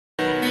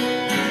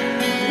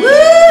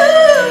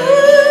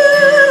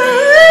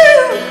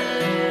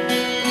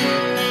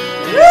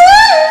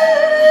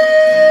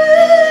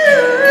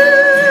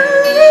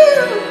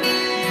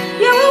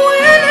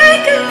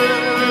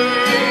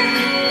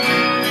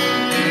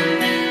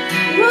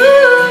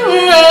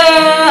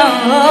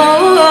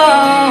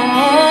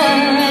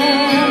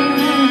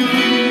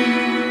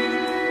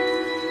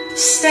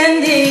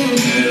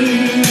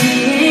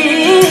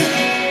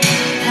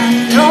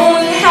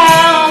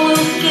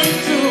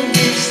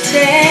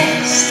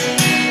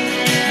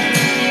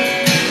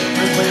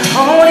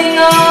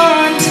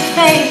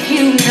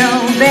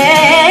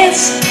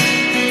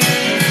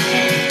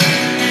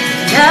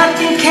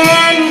nothing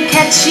can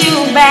catch you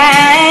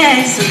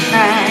by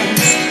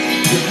surprise.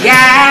 You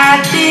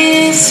got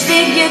this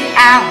figured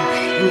out,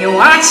 and you're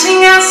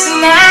watching us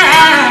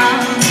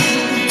now.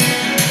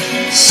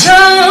 So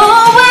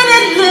when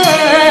it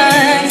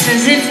looks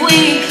as if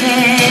we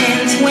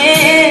can't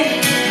win,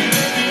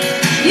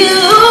 you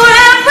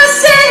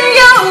represent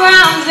your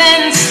arms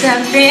and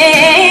step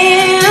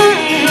in.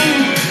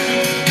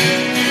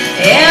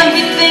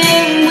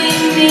 Everything we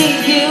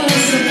need you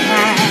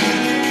supply.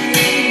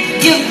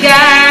 You've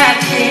got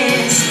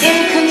this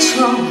in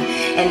control,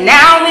 and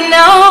now we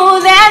know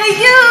that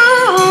you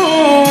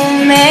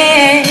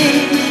made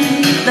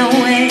the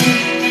way.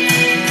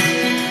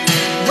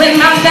 When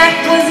my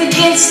back was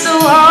against the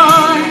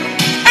wall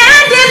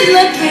and it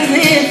looked as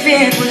if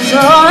it was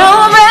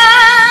over,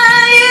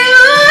 you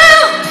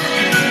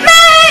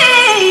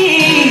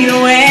made a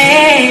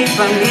way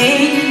for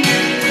me.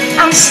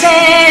 I'm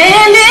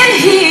standing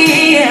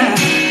here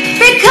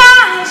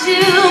because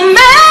you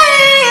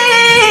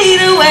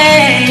made a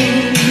way.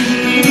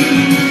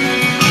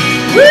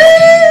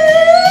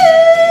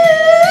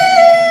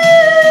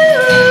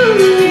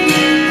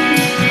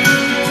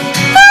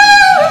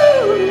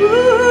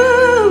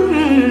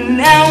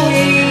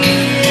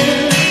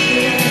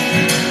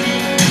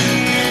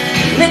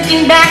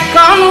 Looking back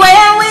on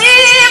where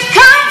we've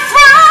come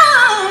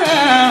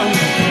from,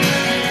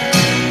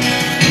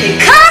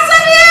 because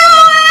of you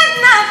and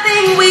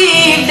nothing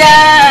we've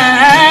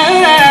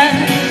done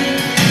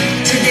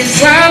to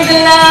deserve the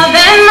love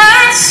and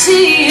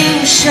mercy you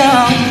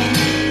shown.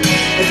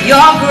 If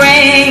your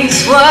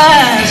grace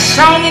was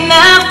strong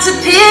enough to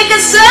pick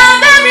us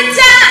up every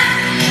time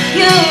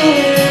you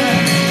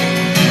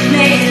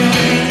made a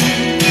way.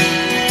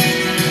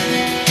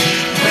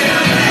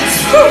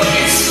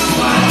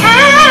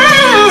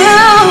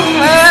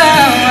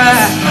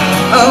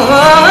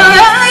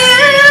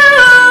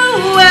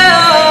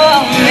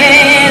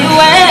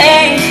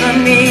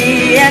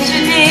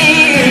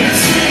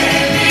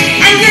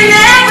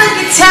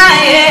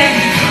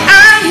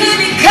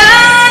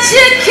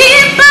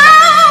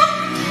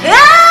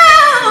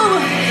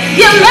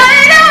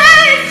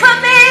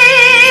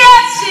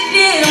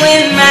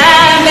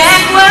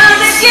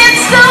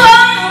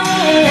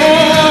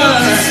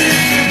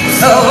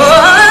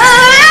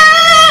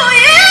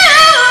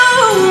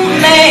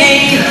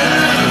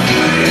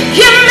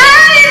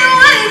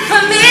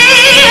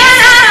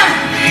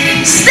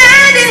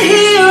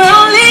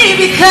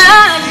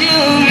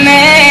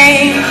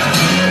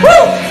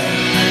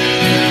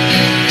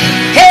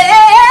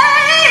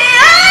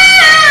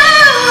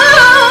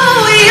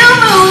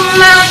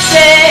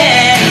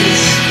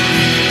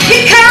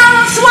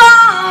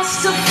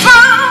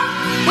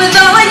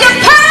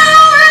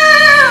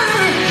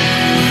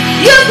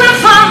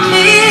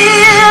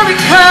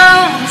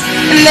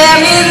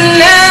 There is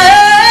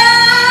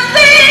nothing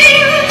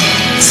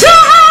too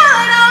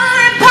hard or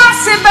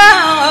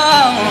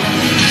impossible.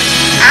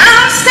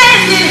 I'm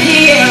standing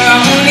here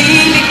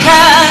only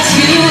because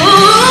you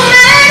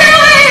made a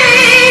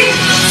way.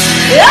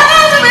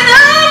 Over and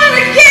over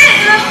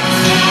again,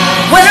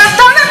 when I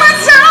thought it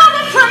was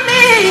over for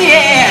me,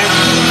 yeah.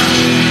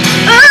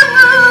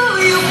 Oh,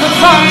 you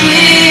perform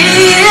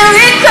miracles.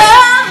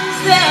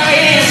 There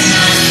is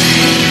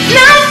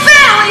no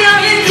failure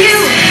in you,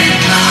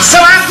 so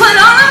I put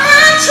on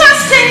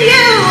trust in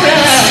you.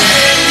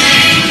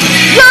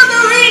 You're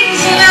the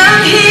reason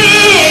I'm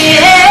here.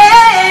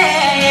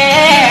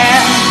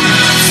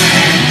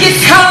 It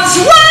comes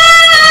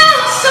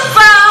once to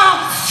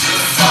fall.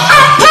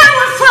 I'm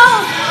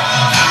powerful,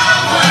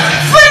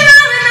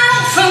 phenomenal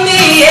for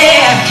me,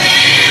 yeah.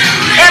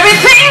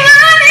 Everything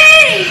I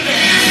need,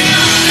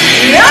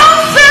 no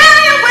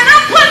failure when I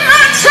put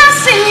my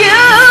trust in you.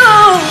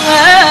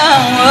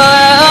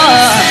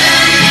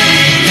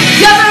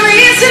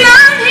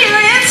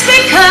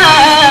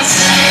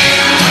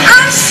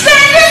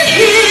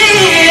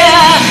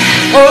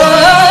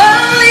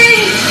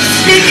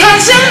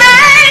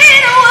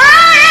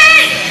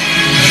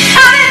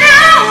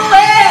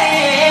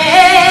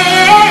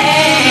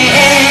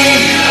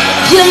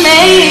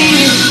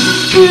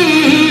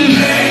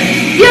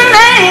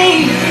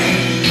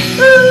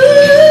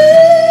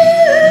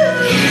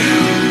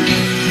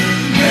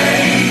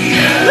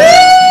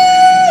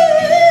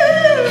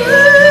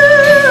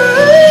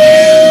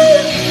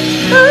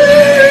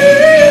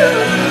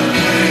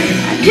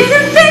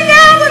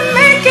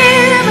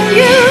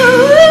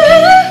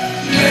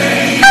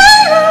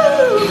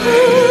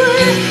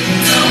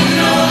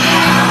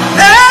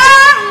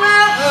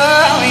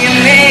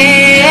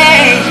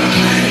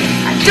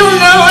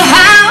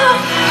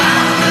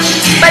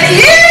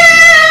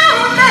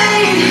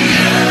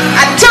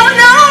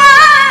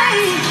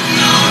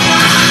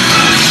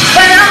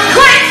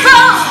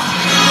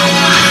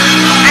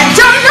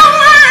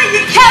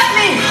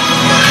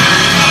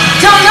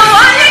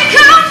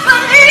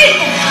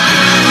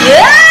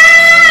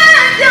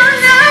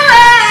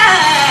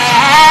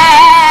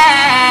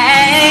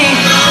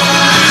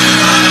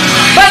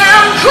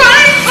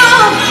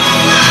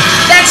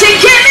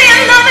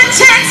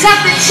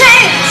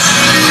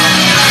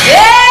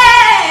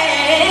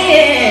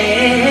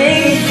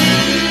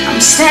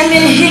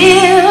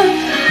 here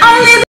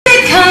only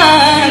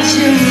because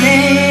you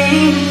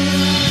made.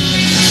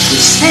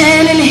 We're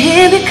standing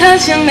here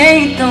because you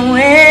made the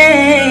way.